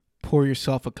pour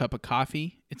yourself a cup of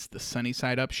coffee. It's the Sunny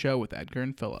Side Up Show with Edgar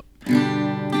and Philip.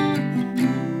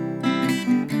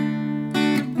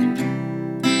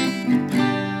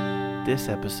 This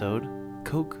episode,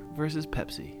 Coke versus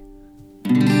Pepsi.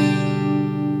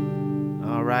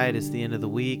 All right, it's the end of the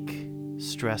week.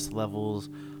 Stress levels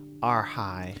are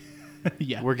high.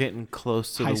 Yeah. We're getting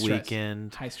close to High the stress.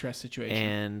 weekend. High stress situation.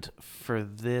 And for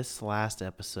this last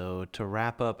episode, to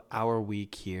wrap up our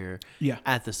week here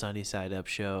at the Sunny Side Up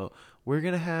Show, we're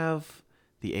going to have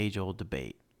the age-old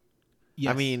debate.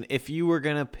 Yes. I mean, if you were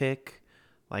going to pick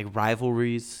like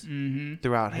rivalries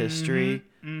throughout history,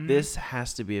 this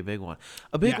has to be a big one.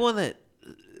 A big one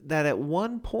that at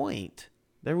one point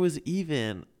there was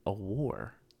even a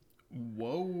war.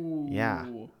 Whoa. Yeah.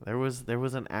 There was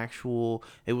an actual,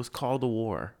 it was called a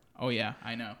war. Oh yeah,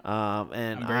 I know.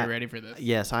 And I'm very ready for this.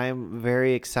 Yes, I am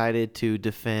very excited to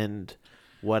defend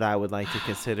what I would like to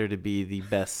consider to be the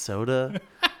best soda.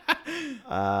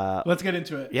 Let's get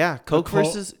into it. Yeah, Coke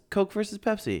versus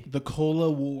Pepsi. The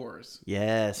Cola Wars.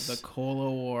 Yes. The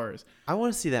Cola Wars. I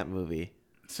want to see that movie.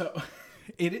 So,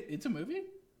 it's a movie?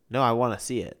 No, I want to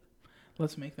see it.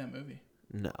 Let's make that movie.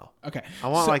 No. Okay. I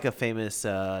want like a famous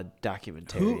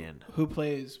documentarian. Who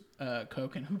plays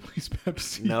Coke and who plays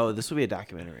Pepsi? No, this will be a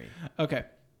documentary. Okay.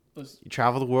 You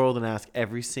travel the world and ask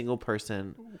every single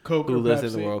person Coke who or lives Pepsi?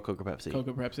 in the world, Coke or Pepsi. Coke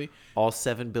or Pepsi. All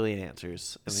 7 billion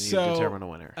answers, and then you determine a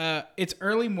winner. It's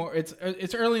early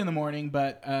it's early in the morning,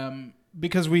 but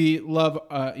because we love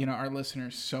our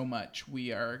listeners so much,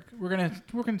 we're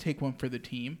gonna take one for the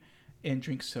team and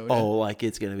drink soda. Oh, like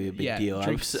it's gonna be a big deal.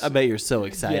 I bet you're so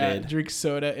excited. Yeah, drink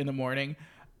soda in the morning.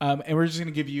 And we're just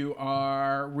gonna give you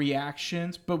our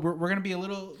reactions, but we're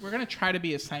gonna try to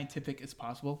be as scientific as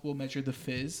possible. We'll measure the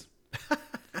fizz.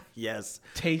 Yes,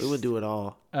 taste. We would do it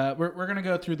all. We're gonna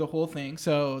go through the whole thing.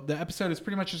 So the episode is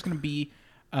pretty much just gonna be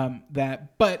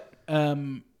that, but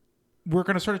we're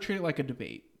gonna sort of treat it like a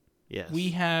debate. Yes, we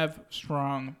have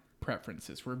strong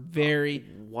preferences. We're very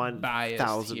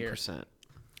biased here. 1,000%.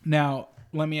 Now,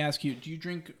 let me ask you: do you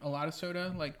drink a lot of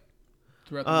soda, like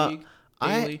throughout the week?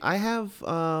 Daily? I have.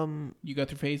 You go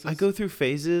through phases. I go through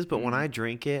phases, but when I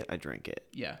drink it, I drink it.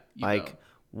 Yeah, like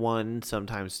 1,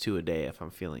 sometimes 2 a day if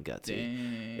I'm feeling gutsy.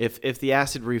 Dang. If the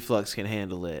acid reflux can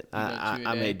handle it,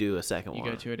 I may do a second one. You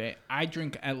go 2 a day. I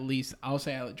drink at least. I'll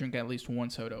say I drink at least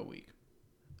 1 soda a week.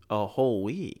 A whole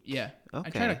week? Yeah. Okay.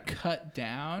 I try to cut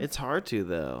down. It's hard to,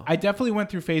 though. I definitely went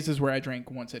through phases where I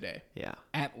drank once a day. Yeah.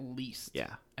 At least.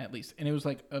 Yeah. At least. And it was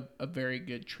like a very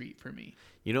good treat for me.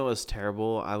 You know what was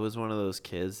terrible? I was one of those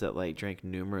kids that like drank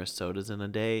numerous sodas in a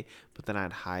day, but then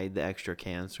I'd hide the extra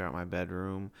cans throughout my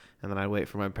bedroom, and then I'd wait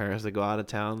for my parents to go out of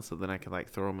town so then I could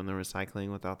like throw them in the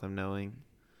recycling without them knowing.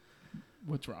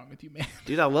 What's wrong with you, man?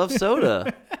 Dude, I love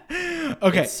soda.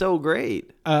 Okay. It's so great.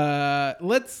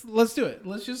 Let's do it.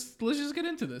 Let's just get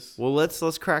into this. Well,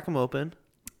 let's crack them open.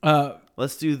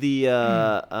 Let's do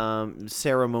the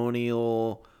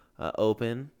ceremonial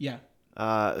open. Yeah.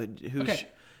 Okay.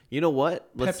 You know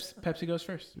what? Pepsi goes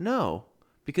first. No,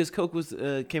 because Coke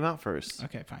came out first.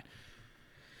 Okay, fine.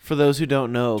 For those who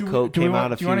don't know, Coke came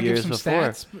out a few years before.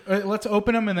 Stats? Let's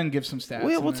open them and then give some stats.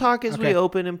 We'll talk as we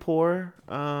open and pour.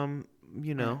 Go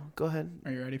ahead.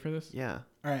 Are you ready for this? Yeah.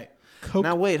 All right. Coke.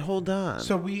 Now wait, hold on.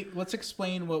 So let's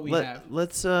explain what we have.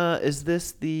 Let's is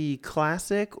this the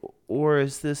classic or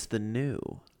is this the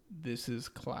new? This is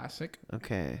classic.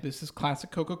 Okay. This is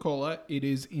classic Coca-Cola. It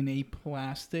is in a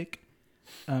plastic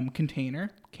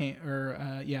container,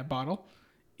 bottle.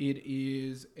 It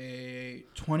is a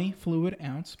 20 fluid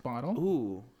ounce bottle.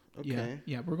 Ooh, okay.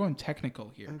 Yeah, we're going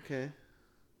technical here. Okay.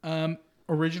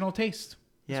 Original taste.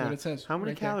 That's Yeah. what it says. How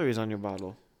many calories on your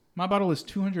bottle? My bottle is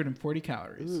 240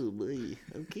 calories. Ooh, boy.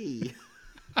 Okay.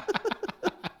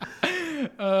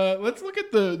 Let's look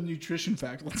at the nutrition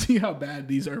fact. Let's see how bad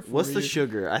these are for you. What's the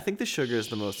sugar? I think the sugar is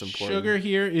the most important. Sugar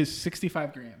here is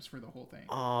 65 grams for the whole thing.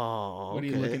 Oh, okay. What are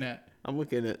you looking at? I'm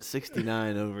looking at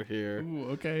 69 over here. Ooh,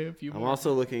 okay. I'm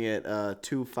also looking at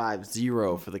 250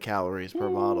 for the calories per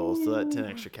bottle, so that's 10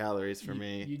 extra calories for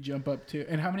me. You jump up to,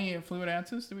 and how many fluid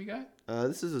ounces do we got?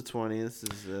 This is a 20. This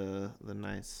is the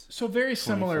nice. So very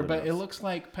similar, but it looks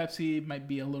like Pepsi might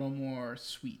be a little more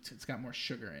sweet. It's got more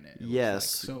sugar in it.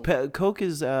 Yes, like. Coke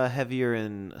is heavier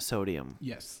in sodium.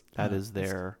 Yes, that is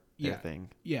their thing.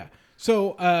 Yeah.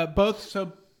 So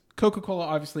Coca-Cola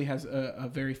obviously has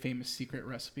a very famous secret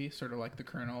recipe, sort of like the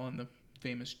Colonel and the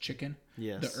famous chicken.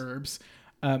 Yes. The herbs.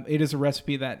 It is a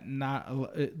recipe that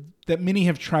many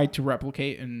have tried to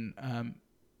replicate, and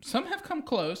some have come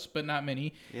close, but not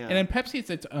many. Yeah. And then Pepsi,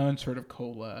 it's its own sort of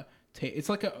cola. It's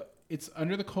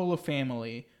under the cola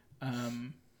family,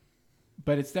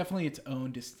 but it's definitely its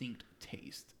own distinct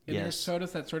taste. And there's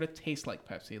sodas that sort of taste like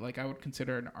Pepsi. Like I would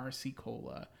consider an RC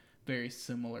Cola very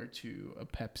similar to a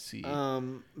Pepsi.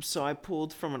 So I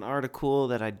pulled from an article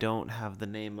that I don't have the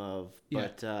name of,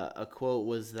 but a quote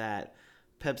was that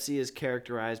Pepsi is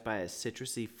characterized by a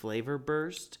citrusy flavor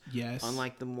burst. Yes.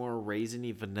 Unlike the more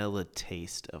raisiny vanilla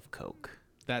taste of Coke.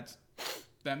 That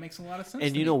makes a lot of sense.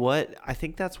 And you know what? I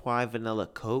think that's why vanilla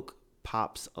Coke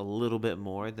pops a little bit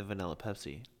more than vanilla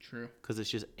Pepsi. True. Because it's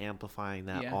just amplifying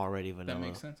that already vanilla. That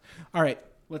makes sense. All right,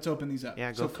 let's open these up.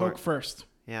 Yeah, go so for Coke it. first.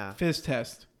 Yeah. Fizz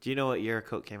test. Do you know what year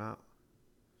Coke came out?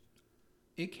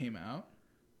 It came out.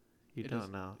 You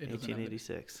don't know.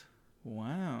 1886.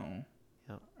 Wow.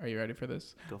 Yep. Are you ready for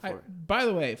this? Go for it. By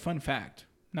the way, fun fact,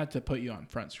 not to put you on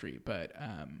Front Street, but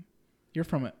you're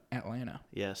from Atlanta.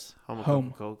 Yes. Home of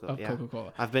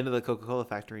Coca-Cola. I've been to the Coca-Cola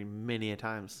factory many a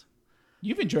times.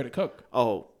 You've enjoyed a Coke.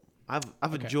 Oh,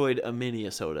 I've enjoyed a mini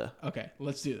a soda. Okay,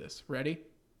 let's do this. Ready?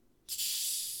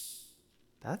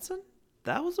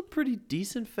 That was a pretty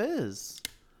decent fizz.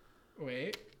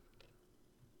 Wait.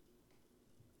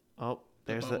 Oh,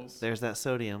 there's that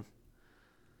sodium.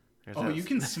 You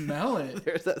can smell it.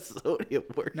 There's that sodium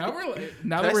working. Can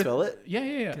I smell it?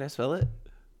 Yeah. Can I smell it?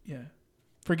 Yeah.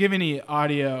 Forgive any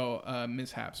audio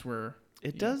mishaps.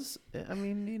 It does. I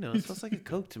mean, it smells like a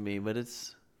Coke to me, but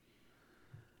it's.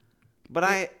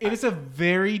 But it is a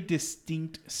very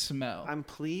distinct smell. I'm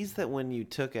pleased that when you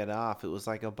took it off, it was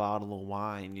like a bottle of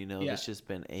wine, that's just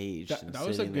been aged. That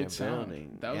was a good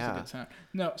sound. That was a good sound.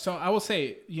 No, so I will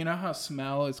say, you know how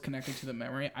smell is connected to the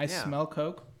memory? I smell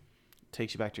Coke.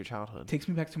 Takes you back to your childhood. Takes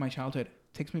me back to my childhood.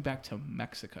 Takes me back to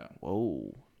Mexico.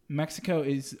 Whoa. Mexico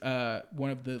is one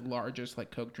of the largest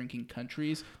Coke drinking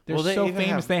countries. They're so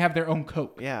famous they have their own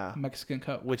Coke. Yeah. Mexican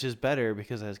Coke. Which is better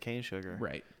because it has cane sugar.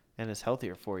 Right. And it's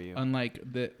healthier for you. Unlike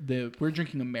we're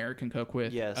drinking American Coke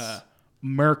with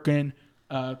American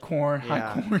corn,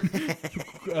 high corn,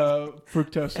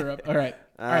 fructose syrup. All right,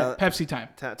 Pepsi time.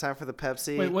 Time for the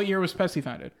Pepsi. Wait, what year was Pepsi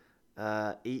founded?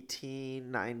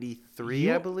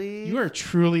 1893, I believe. You are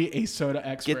truly a soda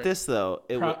expert. Get this though,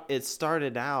 it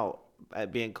started out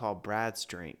at being called Brad's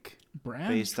Drink.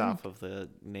 Based off of the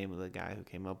name of the guy who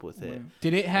came up with it.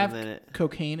 Did it have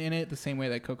cocaine in it the same way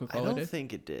that Coca-Cola did? I don't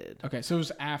think it did. Okay, so it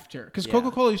was after. Because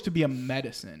Coca-Cola used to be a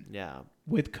medicine. Yeah.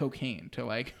 With cocaine to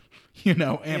amp you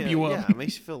up. Yeah, it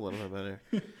makes you feel a little bit better.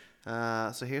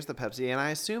 So here's the Pepsi. And I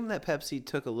assume that Pepsi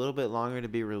took a little bit longer to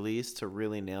be released to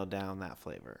really nail down that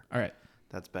flavor. All right.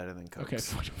 That's better than Coke.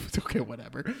 Okay,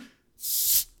 whatever.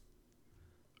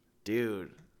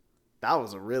 Dude, that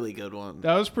was a really good one.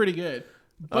 That was pretty good.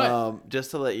 But just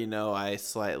to let you know, I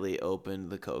slightly opened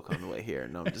the Coke on the way here.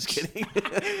 No, I'm just kidding.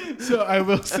 So I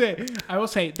will say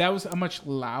that was a much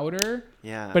louder.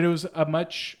 Yeah. But it was a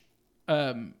much,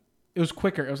 it was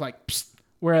quicker. It was like, psst,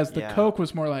 whereas the Coke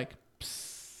was more like,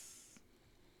 psst.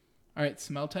 All right,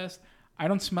 smell test. I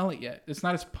don't smell it yet. It's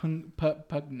not as pungent.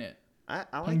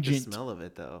 I like the smell of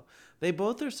it though. They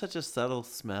both are such a subtle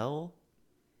smell.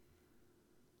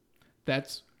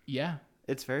 It's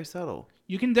very subtle.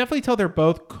 You can definitely tell they're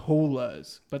both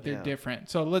colas, but they're different.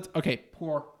 So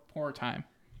pour time.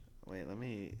 Wait,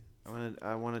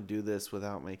 I want to do this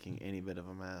without making any bit of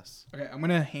a mess. Okay, I'm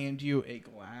gonna hand you a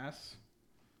glass.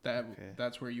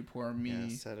 That's where you pour me. Yeah,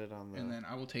 set it on and then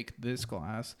I will take this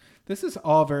glass. This is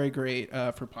all very great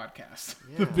for podcasts.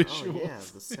 Yeah, the visuals. Oh, yeah,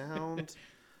 the sound.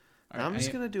 Right, I'm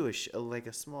just gonna do a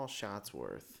small shot's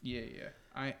worth. Yeah.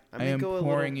 I am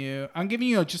pouring you. I'm giving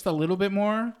you just a little bit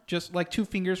more, just like 2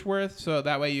 fingers worth, so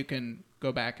that way you can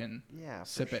go back and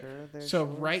sip it. So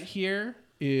right here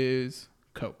is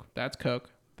Coke. That's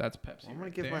Coke. That's Pepsi. I'm gonna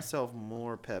give myself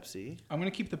more Pepsi. I'm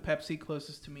gonna keep the Pepsi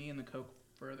closest to me and the Coke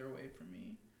further away from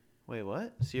me. Wait,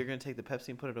 what? So you're gonna take the Pepsi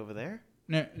and put it over there?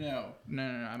 No.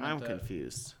 I'm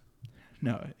confused.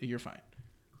 No, you're fine.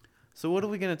 So what are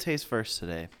we gonna taste first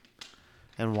today?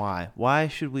 And why? Why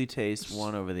should we taste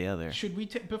one over the other?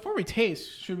 Before we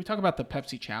taste, should we talk about the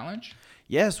Pepsi challenge?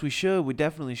 Yes, we should. We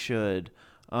definitely should.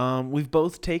 We've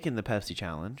both taken the Pepsi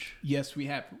challenge. Yes, we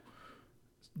have.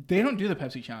 They don't do the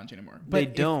Pepsi challenge anymore. But they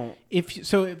don't.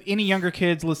 If any younger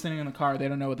kids listening in the car, they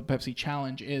don't know what the Pepsi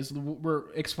challenge is,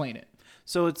 explain it.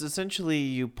 So it's essentially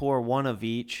you pour one of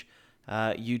each,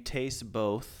 you taste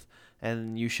both,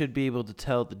 and you should be able to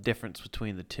tell the difference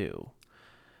between the two.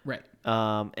 Right.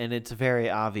 And it's very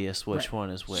obvious which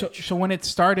one is which. So when it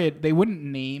started, they wouldn't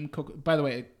name Coke. By the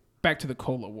way, back to the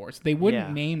Cola Wars. They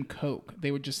wouldn't name Coke.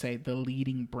 They would just say the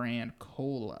leading brand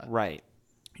Cola. Right.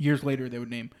 Years later, they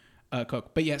would name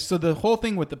Coke. But so the whole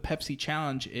thing with the Pepsi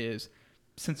challenge is,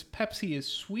 since Pepsi is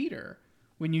sweeter,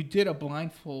 when you did a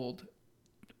blindfold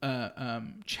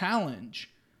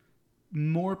challenge,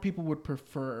 more people would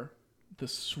prefer the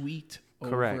sweet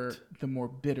Correct. over the more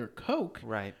bitter Coke.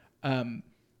 Right.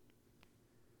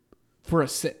 For a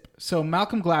sip. So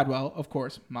Malcolm Gladwell, of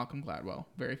course. Malcolm Gladwell.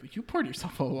 You poured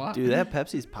yourself a lot. Dude, that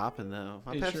Pepsi's popping though.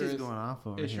 My Pepsi's Sure going off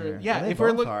over it here. Sure, yeah, if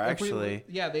we're actually.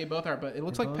 Yeah, they both are, but it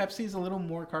looks like Pepsi's a little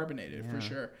more carbonated for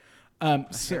sure. My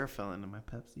hair fell into my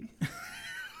Pepsi.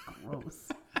 Gross.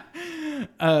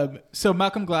 So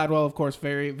Malcolm Gladwell, of course,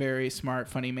 very, very smart,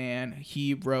 funny man.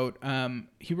 He wrote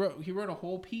a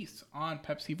whole piece on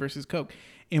Pepsi versus Coke.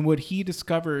 And what he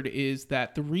discovered is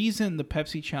that the reason the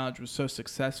Pepsi challenge was so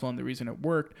successful and the reason it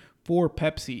worked for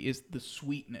Pepsi is the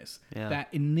sweetness. Yeah. That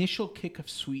initial kick of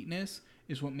sweetness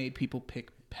is what made people pick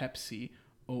Pepsi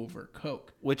over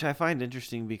Coke. Which I find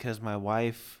interesting because my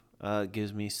wife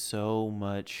gives me so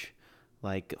much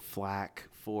like flack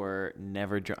for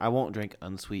never drink. I won't drink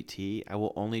unsweet tea. I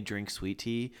will only drink sweet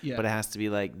tea, but it has to be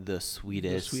like the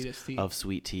sweetest tea of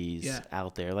sweet teas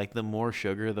out there. Like the more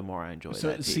sugar, the more I enjoy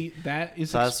that tea. See, that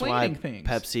is explaining things.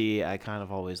 Pepsi, I kind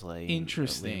of always lean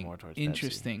more towards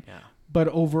Interesting. Pepsi. Yeah. But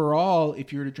overall,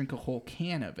 if you were to drink a whole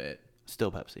can of it,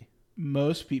 still Pepsi.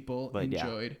 Most people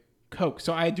enjoyed Coke.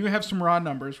 So I do have some raw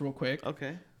numbers real quick.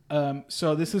 Okay.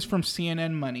 So this is from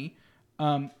CNN Money.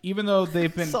 Even though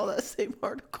they've been saw that same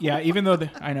article. Yeah, even though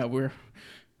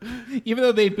even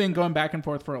though they've been going back and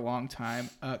forth for a long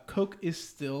time, Coke is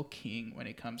still king when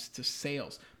it comes to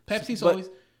sales. But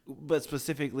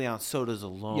specifically on sodas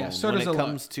alone. Yeah, sodas when it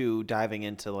comes to diving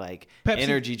into like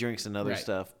energy drinks and other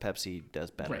stuff, Pepsi does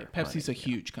better. Right, Pepsi's a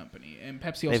huge company, and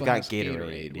Pepsi also has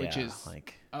Gatorade, which is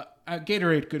like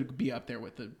Gatorade could be up there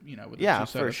with the the two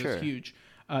sodas. For sure. It's huge.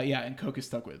 And Coke is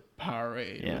stuck with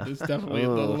Powerade. Yeah. It's definitely the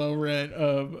low rent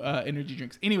of energy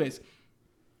drinks. Anyways,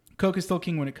 Coke is still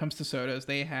king when it comes to sodas.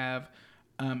 They have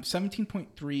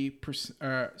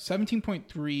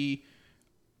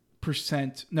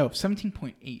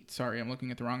 17.8. Sorry, I'm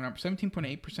looking at the wrong number.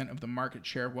 17.8% of the market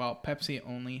share, while Pepsi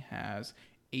only has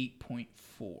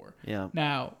 8.4. Yeah.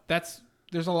 Now,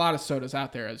 there's a lot of sodas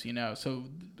out there, as you know. So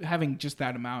having just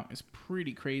that amount is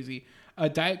pretty crazy.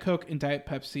 Diet Coke and Diet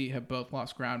Pepsi have both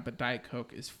lost ground, but Diet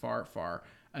Coke is far, far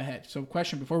ahead. So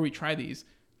question, before we try these,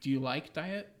 do you like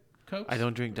Diet Coke? I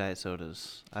don't drink diet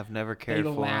sodas. I've never cared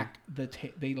for them.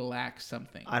 They lack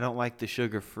something. I don't like the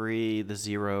sugar-free, the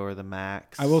Zero, or the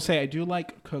Max. I will say I do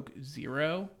like Coke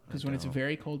Zero, because when it's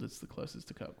very cold, it's the closest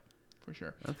to Coke, for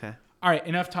sure. Okay. All right,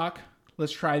 enough talk.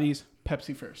 Let's try these.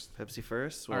 Pepsi first. Pepsi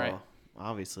first? Well, all right.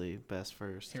 Obviously, best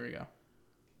first. Here we go.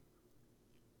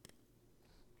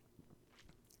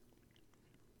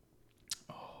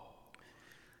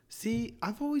 See,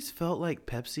 I've always felt like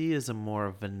Pepsi is a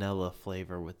more vanilla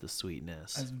flavor with the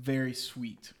sweetness. It's very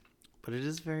sweet. But it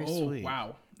is very sweet. Oh,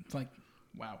 wow. It's like,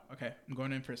 wow. Okay, I'm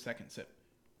going in for a second sip.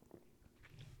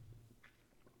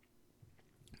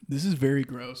 This is very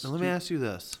gross. Now, let me ask you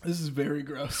this. This is very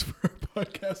gross for our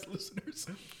podcast listeners.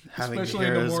 Having especially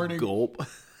in the morning. Gulp.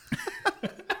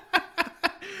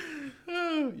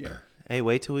 Yeah. Hey,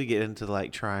 wait till we get into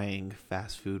like trying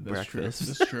fast food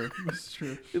breakfast. That's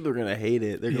true. People are gonna hate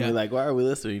it. They're gonna be like, "Why are we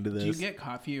listening to this?" Do you get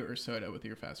coffee or soda with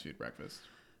your fast food breakfast?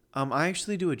 I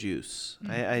actually do a juice.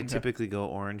 I typically go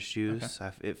orange juice.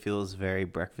 Okay. It feels very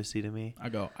breakfasty to me. I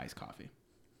go iced coffee.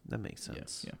 That makes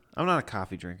sense. Yeah. I'm not a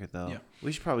coffee drinker though. Yeah.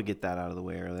 We should probably get that out of the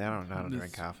way early. I don't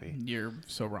drink coffee. You're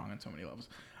so wrong on so many levels.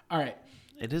 All right.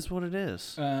 It is what it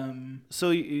is.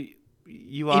 So you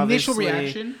initial obviously,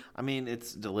 reaction? I mean,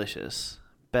 it's delicious.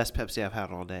 Best Pepsi I've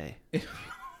had all day. Oh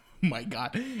my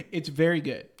God. It's very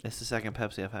good. It's the second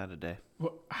Pepsi I've had today.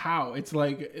 Well, how? It's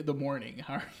like the morning.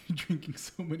 How are you drinking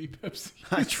so many Pepsi?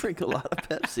 I drink a lot of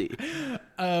Pepsi.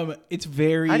 It's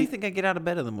very... How do you think I get out of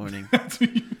bed in the morning?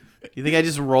 You think I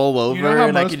just roll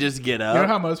over I can just get up? You know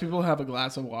how most people have a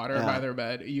glass of water by their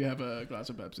bed? You have a glass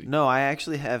of Pepsi. No, I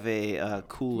actually have a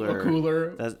cooler. A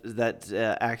cooler. That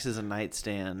acts as a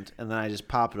nightstand, and then I just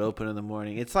pop it open in the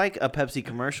morning. It's like a Pepsi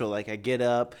commercial. Like I get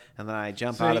up, and then I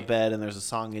jump out of bed, and there's a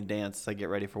song and dance. I get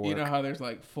ready for work. You know how there's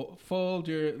like fold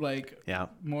your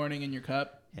morning in your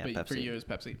cup? Yeah, but Pepsi. For you, it's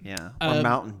Pepsi. Yeah. Or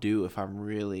Mountain Dew if I'm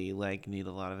really need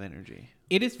a lot of energy.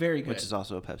 It is very good. Which is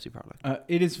also a Pepsi product.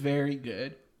 It is very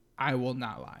good. I will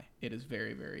not lie. It is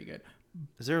very, very good.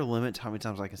 Is there a limit to how many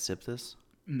times I can sip this?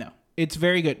 No. It's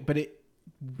very good, but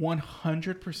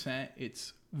 100%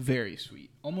 it's very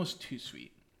sweet. Almost too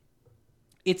sweet.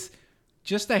 It's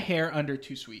just a hair under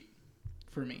too sweet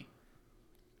for me.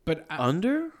 But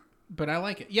under? But I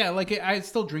like it. Yeah, it's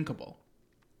still drinkable.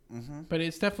 Mm-hmm. But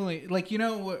it's definitely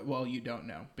well, you don't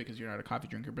know because you're not a coffee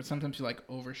drinker, but sometimes you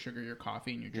over sugar your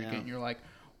coffee and you drink it and you're like,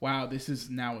 wow, this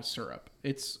is now a syrup.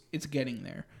 It's getting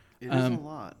there. It is a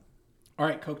lot. All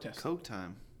right, Coke test. Coke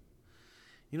time.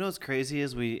 You know what's crazy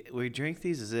is we drink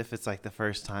these as if it's like the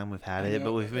first time we've had it,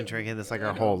 but we've been drinking this like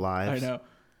our whole lives. I know.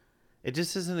 It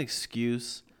just is an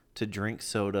excuse to drink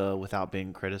soda without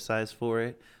being criticized for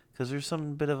it, because there's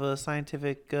some bit of a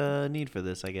scientific need for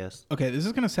this, I guess. Okay, this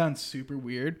is gonna sound super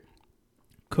weird.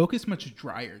 Coke is much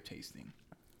drier tasting.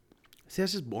 See,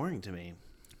 that's just boring to me.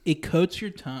 It coats your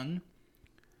tongue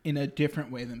in a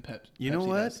different way than Pepsi. You know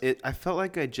what? I felt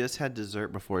like I just had dessert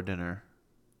before dinner.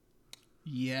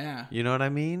 Yeah. You know what I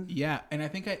mean? Yeah, and I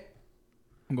think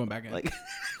I'm going back in. Like,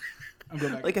 I'm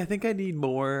going back. Like, I think I need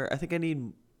more. I think I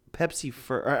need Pepsi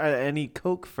first. I need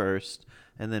Coke first,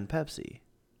 and then Pepsi.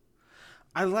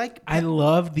 I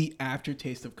love the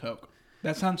aftertaste of Coke.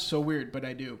 That sounds so weird, but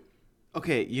I do.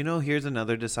 Okay, here's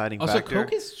another deciding factor. Also,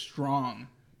 Coke is strong.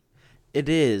 It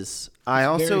is. I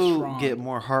also get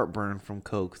more heartburn from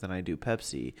Coke than I do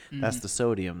Pepsi. Mm-hmm. That's the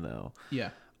sodium, though.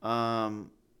 Yeah.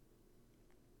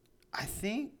 I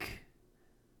think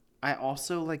I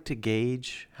also like to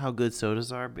gauge how good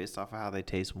sodas are based off of how they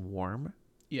taste warm.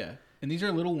 Yeah. And these are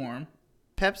a little warm.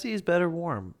 Pepsi is better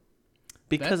warm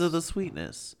because of the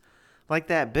sweetness. Like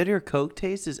that bitter Coke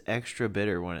taste is extra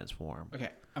bitter when it's warm.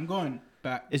 Okay. I'm going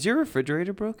back. Is your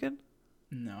refrigerator broken?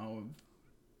 No.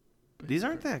 These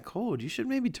aren't that cold. You should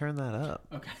maybe turn that up.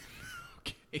 Okay.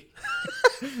 Okay.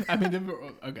 I mean,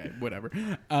 okay, whatever.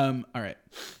 All right.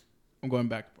 I'm going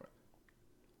back and forth.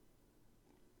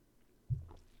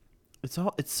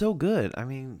 It's so good. I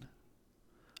mean,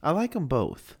 I like them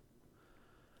both.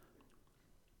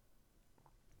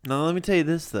 Now, let me tell you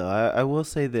this, though. I will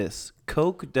say this.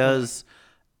 Coke does,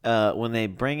 when they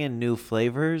bring in new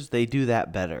flavors, they do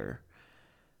that better.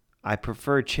 I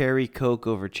prefer cherry Coke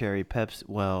over cherry Pepsi.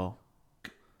 Well,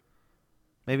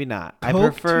 maybe not. I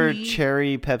prefer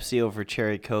cherry Pepsi over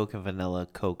cherry Coke and vanilla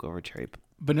Coke over cherry.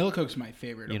 Vanilla Coke's my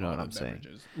favorite. You know what I'm saying?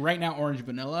 Right now, orange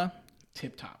vanilla,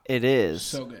 tip top. It is.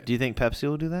 So good. Do you think Pepsi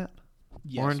will do that?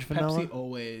 Yes, orange vanilla? Pepsi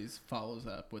always follows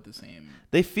up with the same.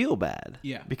 They feel bad.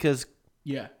 Yeah. Because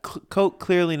yeah, Coke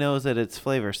clearly knows that its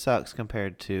flavor sucks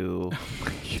compared to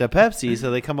Pepsi,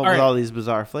 so they come up with all these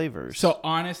bizarre flavors. So,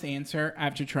 honest answer,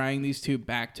 after trying these two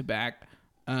back to back,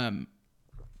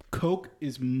 Coke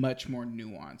is much more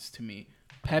nuanced to me.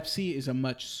 Pepsi is a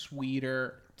much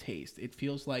sweeter taste. It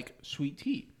feels like sweet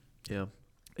tea. Yeah.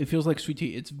 It feels like sweet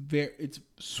tea. It's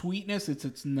sweetness. It's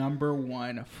its number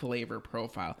one flavor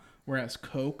profile. Whereas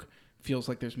Coke feels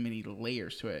like there's many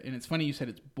layers to it. And it's funny you said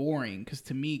it's boring, because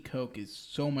to me, Coke is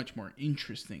so much more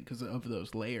interesting because of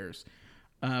those layers.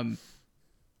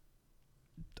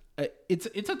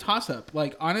 It's a toss up.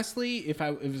 Like, honestly, if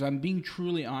I'm being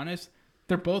truly honest,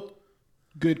 they're both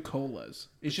good colas.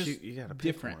 It's just you gotta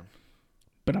different. Pick one.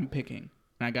 But I'm picking,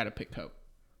 and I got to pick Coke.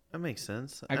 That makes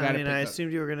sense. I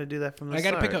assumed you were going to do that from the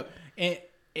start. I got to pick Coke. And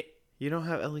you don't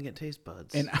have elegant taste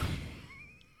buds. And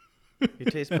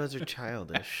your taste buds are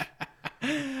childish.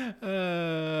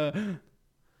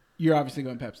 You're obviously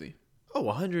going Pepsi. Oh,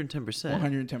 110%.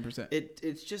 110%.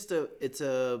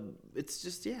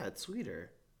 It's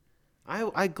sweeter.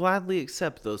 I gladly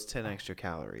accept those 10 extra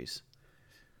calories.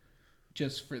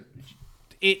 Just for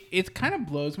it kind of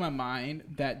blows my mind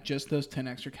that just those 10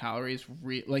 extra calories,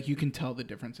 like, you can tell the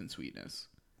difference in sweetness.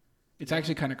 It's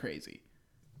actually kind of crazy.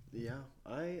 Yeah,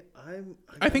 I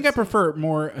think I prefer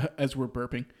more as we're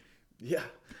burping. Yeah.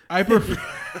 I prefer.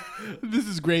 This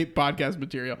is great podcast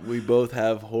material. We both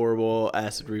have horrible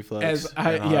acid reflux.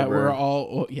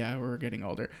 We're getting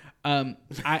older.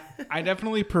 I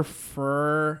definitely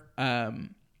prefer a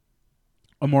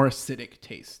more acidic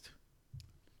taste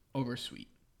over sweet.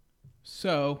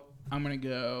 So I'm gonna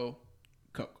go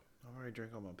Coke. I've already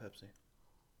drank all my Pepsi.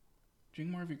 Drink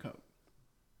more of your Coke.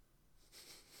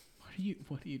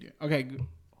 What do you do? Okay,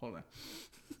 hold on.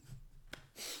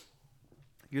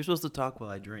 You're supposed to talk while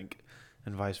I drink,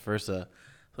 and vice versa.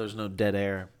 So there's no dead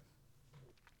air.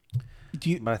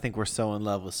 But I think we're so in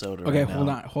love with soda. Okay, right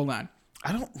now. hold on.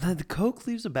 The Coke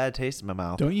leaves a bad taste in my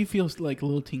mouth. Don't you feel like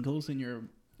little tingles in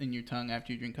your tongue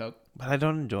after you drink Coke? But I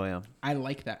don't enjoy them. I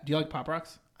like that. Do you like Pop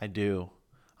Rocks? I do.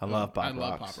 I love Pop Rocks. I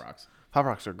love Pop Rocks. Pop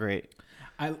Rocks are great.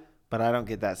 But I don't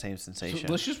get that same sensation.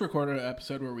 So let's just record an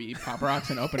episode where we eat Pop Rocks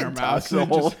and open our mouths the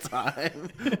whole time.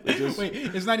 Wait,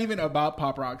 it's not even about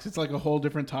Pop Rocks. It's like a whole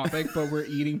different topic, but we're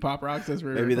eating Pop Rocks as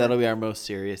we're Maybe that'll be our most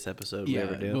serious episode we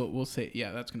ever do. We'll say,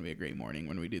 that's going to be a great morning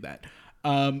when we do that.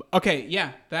 Okay,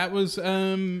 yeah, that was,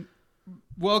 kind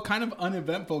of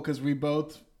uneventful because we're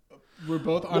both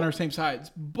on our same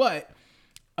sides. But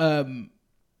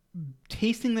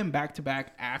tasting them back to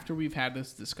back after we've had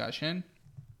this discussion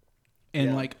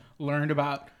and learned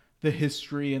about the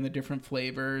history and the different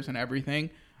flavors and everything.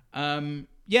 I mean,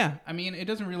 it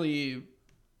doesn't really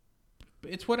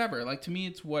it's whatever. Like, to me,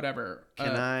 it's whatever.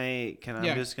 I'm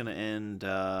just going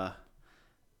to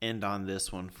end on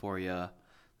this one for you.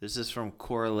 This is from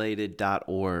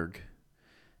correlated.org.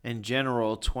 In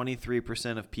general,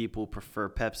 23% of people prefer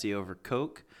Pepsi over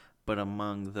Coke, but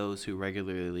among those who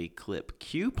regularly clip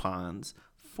coupons,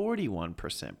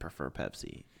 41% prefer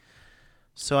Pepsi.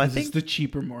 So I think it's the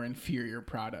cheaper, more inferior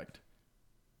product.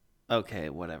 Okay,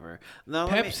 whatever. Now,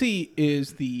 Pepsi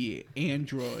is the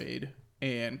Android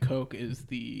and Coke is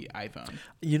the iPhone.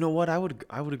 You know what? I would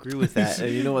agree with that.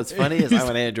 And you know what's funny is I'm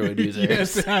an Android user.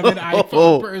 Yes, I'm an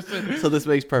iPhone person. So this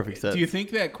makes perfect sense. Do you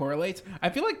think that correlates? I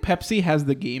feel like Pepsi has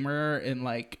the gamer and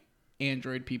like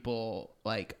Android people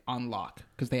like on lock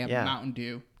because they have Mountain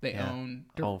Dew. They own.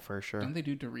 For sure. Don't they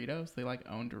do Doritos? They like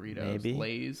own Doritos, Maybe.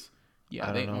 Lay's.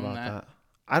 Yeah, they own that.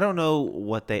 I don't know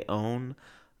what they own.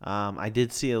 I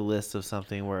did see a list of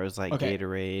something where it was like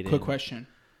Gatorade. Quick question.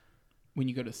 When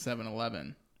you go to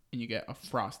 7-Eleven and you get a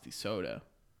frosty soda.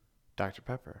 Dr.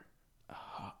 Pepper.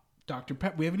 Dr.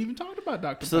 Pepper. We haven't even talked about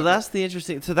Dr. Pepper. So that's the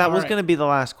interesting. So that was going to be the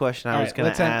last question I was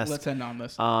going to ask. Let's end on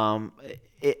this.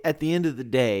 At the end of the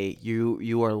day,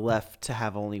 you are left to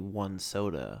have only one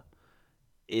soda.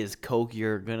 Is Coke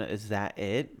is that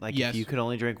it? Like if you could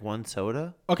only drink one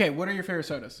soda? Okay, what are your favorite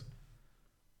sodas?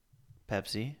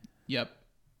 Pepsi. Yep.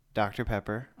 Dr.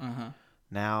 Pepper. Uh-huh.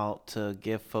 Now, to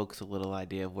give folks a little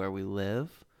idea of where we live,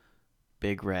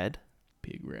 Big Red.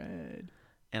 Big Red.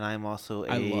 And I'm also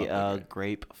a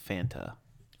grape Fanta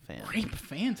fan. Grape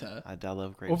Fanta? I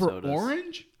love grape over sodas. Over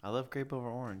orange? I love grape over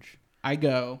orange. I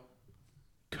go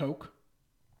Coke.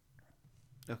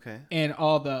 Okay. And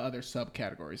all the other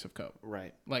subcategories of Coke.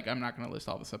 Right. Like, I'm not going to list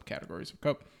all the subcategories of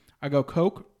Coke. I go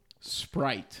Coke,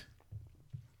 Sprite.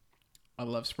 I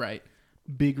love Sprite.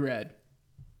 Big Red.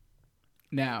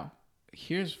 Now,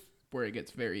 here's where it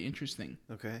gets very interesting.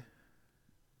 Okay.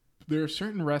 There are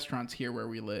certain restaurants here where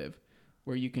we live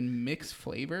where you can mix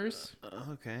flavors.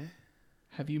 Okay.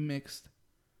 Have you mixed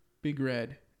Big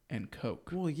Red and Coke?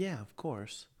 Well, yeah, of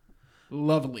course.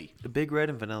 Lovely. The Big Red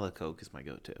and Vanilla Coke is my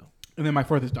go-to. And then my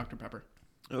fourth is Dr. Pepper.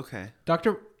 Okay.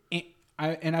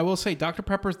 I will say Dr.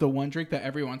 Pepper is the one drink that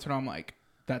every once in a while I'm like,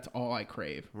 that's all I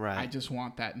crave. Right. I just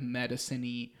want that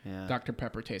medicine-y Dr.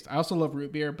 Pepper taste. I also love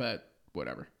root beer, but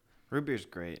whatever. Root beer's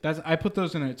great. I put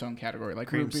those in its own category.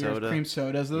 Like root beers, cream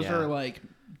sodas. Those are like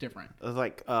different. Those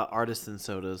like artisan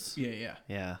sodas.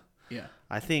 Yeah.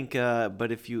 I think,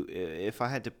 but if I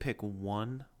had to pick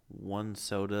one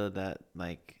soda that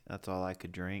like that's all I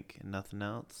could drink and nothing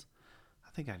else, I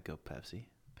think I'd go Pepsi.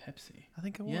 I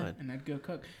think I would. Yeah, and I'd go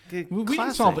Coke. We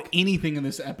didn't solve anything in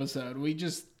this episode. We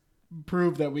just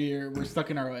proved that we're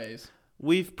stuck in our ways.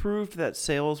 We've proved that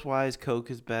sales-wise, Coke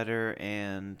is better,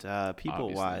 and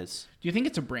people-wise. Do you think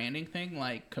it's a branding thing?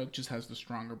 Like, Coke just has the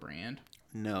stronger brand?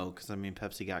 No, because, I mean,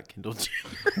 Pepsi got Kindle Jam.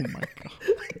 Oh, my God.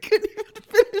 I couldn't even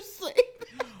finish saying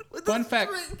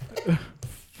that.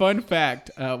 Fun fact,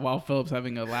 while Philip's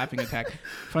having a laughing attack.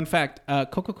 Fun fact,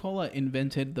 Coca-Cola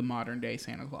invented the modern-day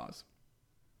Santa Claus.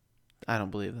 I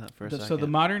don't believe that for a second. So the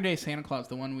modern day Santa Claus,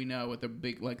 the one we know with the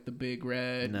big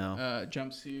red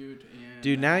jumpsuit. And,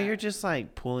 dude, now you're just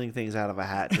like pulling things out of a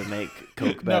hat to make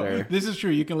Coke better. No, this is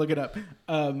true. You can look it up.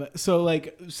 So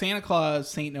like Santa Claus,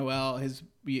 Saint Noel, his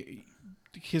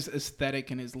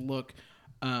aesthetic and his look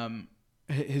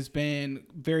has been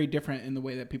very different in the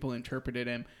way that people interpreted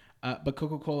him. But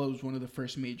Coca-Cola was one of the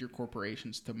first major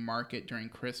corporations to market during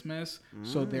Christmas.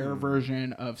 So their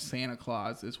version of Santa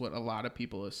Claus is what a lot of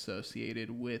people associated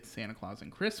with Santa Claus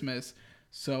and Christmas.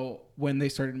 So when they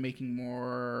started making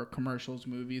more commercials,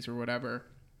 movies, or whatever,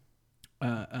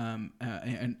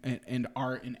 and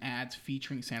art and ads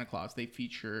featuring Santa Claus, they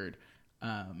featured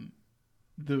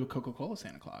the Coca-Cola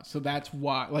Santa Claus. So that's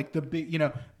why, like the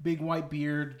big white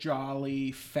beard,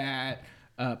 jolly, fat,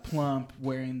 plump,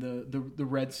 wearing the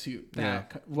red suit.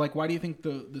 Like, why do you think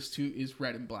the suit is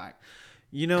red and black?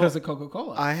 Because of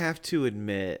Coca-Cola. I have to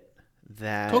admit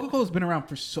that Coca-Cola's been around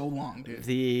for so long, dude.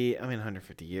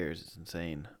 150 years is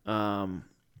insane.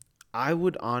 I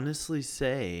would honestly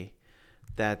say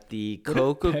that the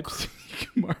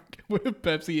What if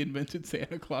Pepsi invented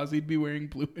Santa Claus? He'd be wearing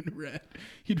blue and red.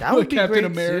 He'd be like Captain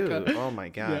America. Too. Oh my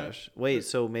gosh! Yeah. Wait,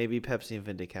 so maybe Pepsi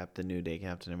invented the New Day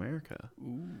Captain America,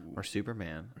 or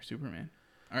Superman,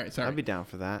 All right, sorry. I'd be down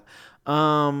for that.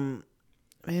 Man,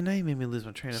 now you made me lose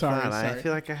my train of thought. Sorry. I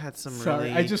feel like I had some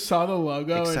really I just saw the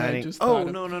logo exciting. And I just no! I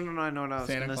know what I was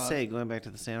going to Claus. say. Going back to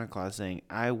the Santa Claus thing,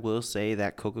 I will say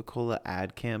that Coca-Cola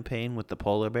ad campaign with the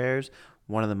polar bears,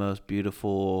 one of the most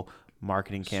beautiful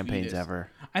marketing campaigns ever.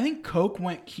 I think Coke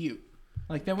went cute.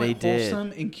 Like they went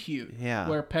wholesome and cute. Yeah.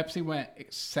 Where Pepsi went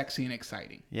sexy and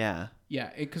exciting. Yeah. Yeah,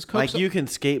 because Coke. Like you can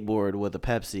skateboard with a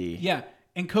Pepsi. Yeah,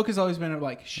 and Coke has always been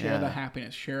like share the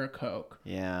happiness, share a Coke.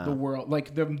 Yeah. The world,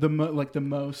 like the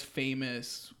most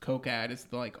famous Coke ad is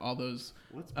like all those.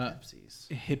 What's Pepsi's?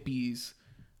 Hippies.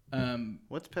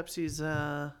 What's Pepsi's?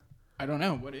 I don't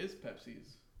know. What is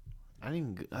Pepsi's? I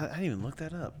didn't even look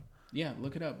that up. Yeah,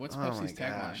 look it up. What's Pepsi's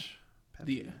tagline?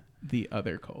 Pepsi. The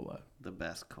other cola. The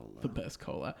best cola. The best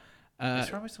cola. It's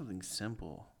probably something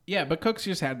simple. Yeah, but Coke's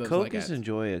just had those. Coke is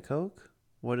enjoy a Coke.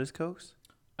 What is Coke's?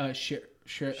 Share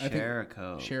a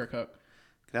Coke. Share a Coke.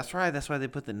 That's right. That's why they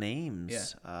put the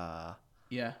names.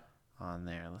 Yeah. On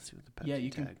there. Let's see what the Pepsi. Yeah, you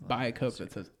can buy a Coke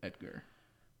that says Edgar.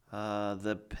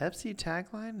 The Pepsi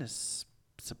tagline is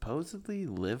supposedly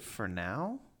 "Live for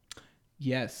Now."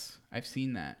 Yes, I've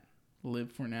seen that.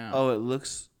 Live for now. Oh, it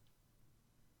looks.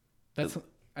 I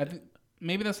think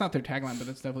maybe that's not their tagline, but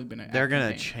that's definitely been. They're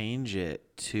gonna change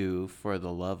it to "For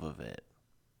the Love of It."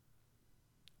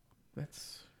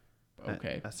 That's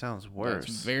okay. That sounds worse.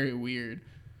 That's very weird.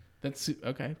 That's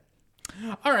okay.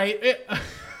 All right.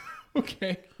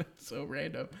 Okay. That's so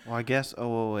random. Well, I guess.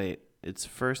 Oh, wait. Its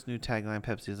first new tagline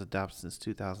Pepsi has adopted since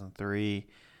 2003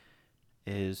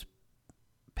 is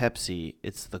Pepsi.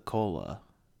 It's the cola.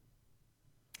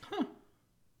 Huh.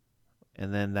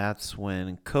 And then that's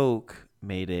when Coke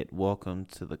made it welcome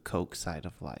to the Coke side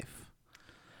of life.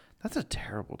 That's a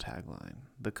terrible tagline.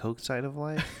 The Coke side of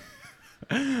life?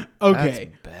 Okay. That's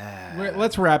bad.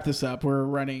 Let's wrap this up. We're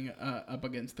running up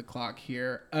against the clock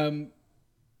here.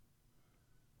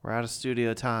 We're out of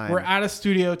studio time.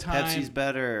 Pepsi's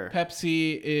better.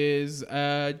 Pepsi is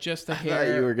just a hair. I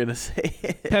thought you were going to say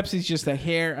it. Pepsi's just a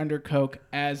hair under Coke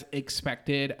as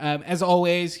expected. As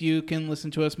always, you can listen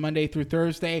to us Monday through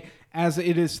Thursday. As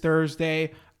it is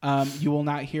Thursday, you will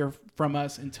not hear from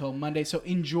us until Monday. So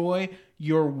enjoy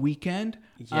your weekend.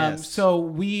 Yes. So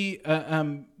we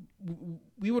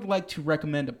would like to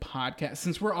recommend a podcast.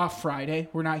 Since we're off Friday,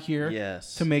 we're not here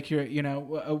to make your,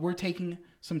 we're taking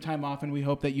some time off, and we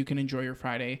hope that you can enjoy your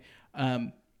Friday.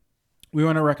 We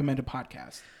want to recommend a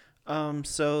podcast.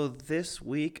 So this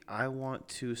week I want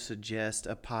to suggest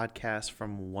a podcast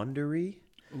from Wondery.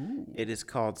 Ooh. It is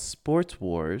called Sports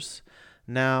Wars.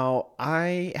 Now,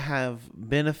 I have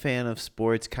been a fan of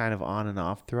sports kind of on and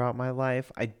off throughout my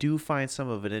life. I do find some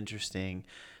of it interesting.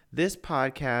 This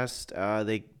podcast,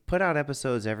 they put out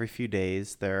episodes every few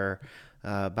days. They're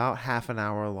about half an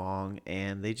hour long,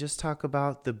 and they just talk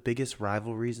about the biggest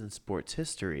rivalries in sports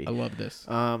history. I love this.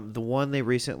 The one they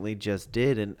recently just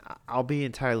did, and I'll be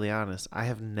entirely honest, I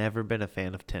have never been a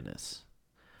fan of tennis.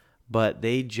 But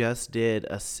they just did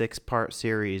a 6-part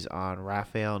series on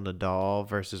Rafael Nadal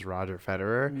versus Roger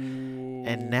Federer. Ooh.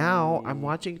 And now I'm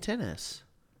watching tennis.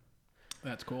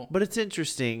 That's cool. But it's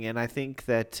interesting, and I think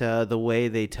that the way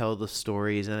they tell the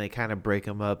stories and they kind of break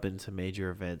them up into major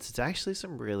events, it's actually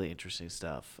some really interesting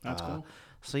stuff. That's cool.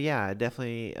 So, yeah, I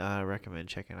definitely recommend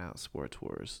checking out Sports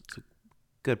Wars. It's a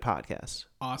good podcast.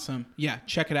 Awesome. Yeah,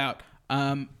 check it out.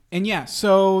 And yeah,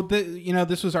 so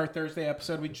this was our Thursday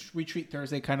episode. We treat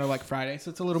Thursday kind of like Friday,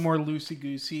 so it's a little more loosey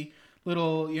goosey.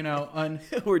 Little,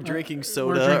 we're drinking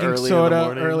soda.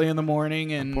 Early in the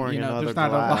morning, and there's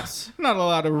not a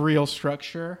lot of real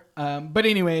structure. But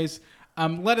anyways,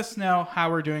 let us know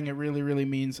how we're doing. It really, really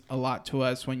means a lot to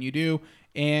us when you do.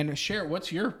 And share what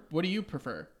do you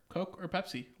prefer, Coke or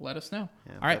Pepsi? Let us know.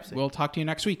 Yeah, all right, Pepsi. We'll talk to you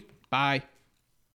next week. Bye.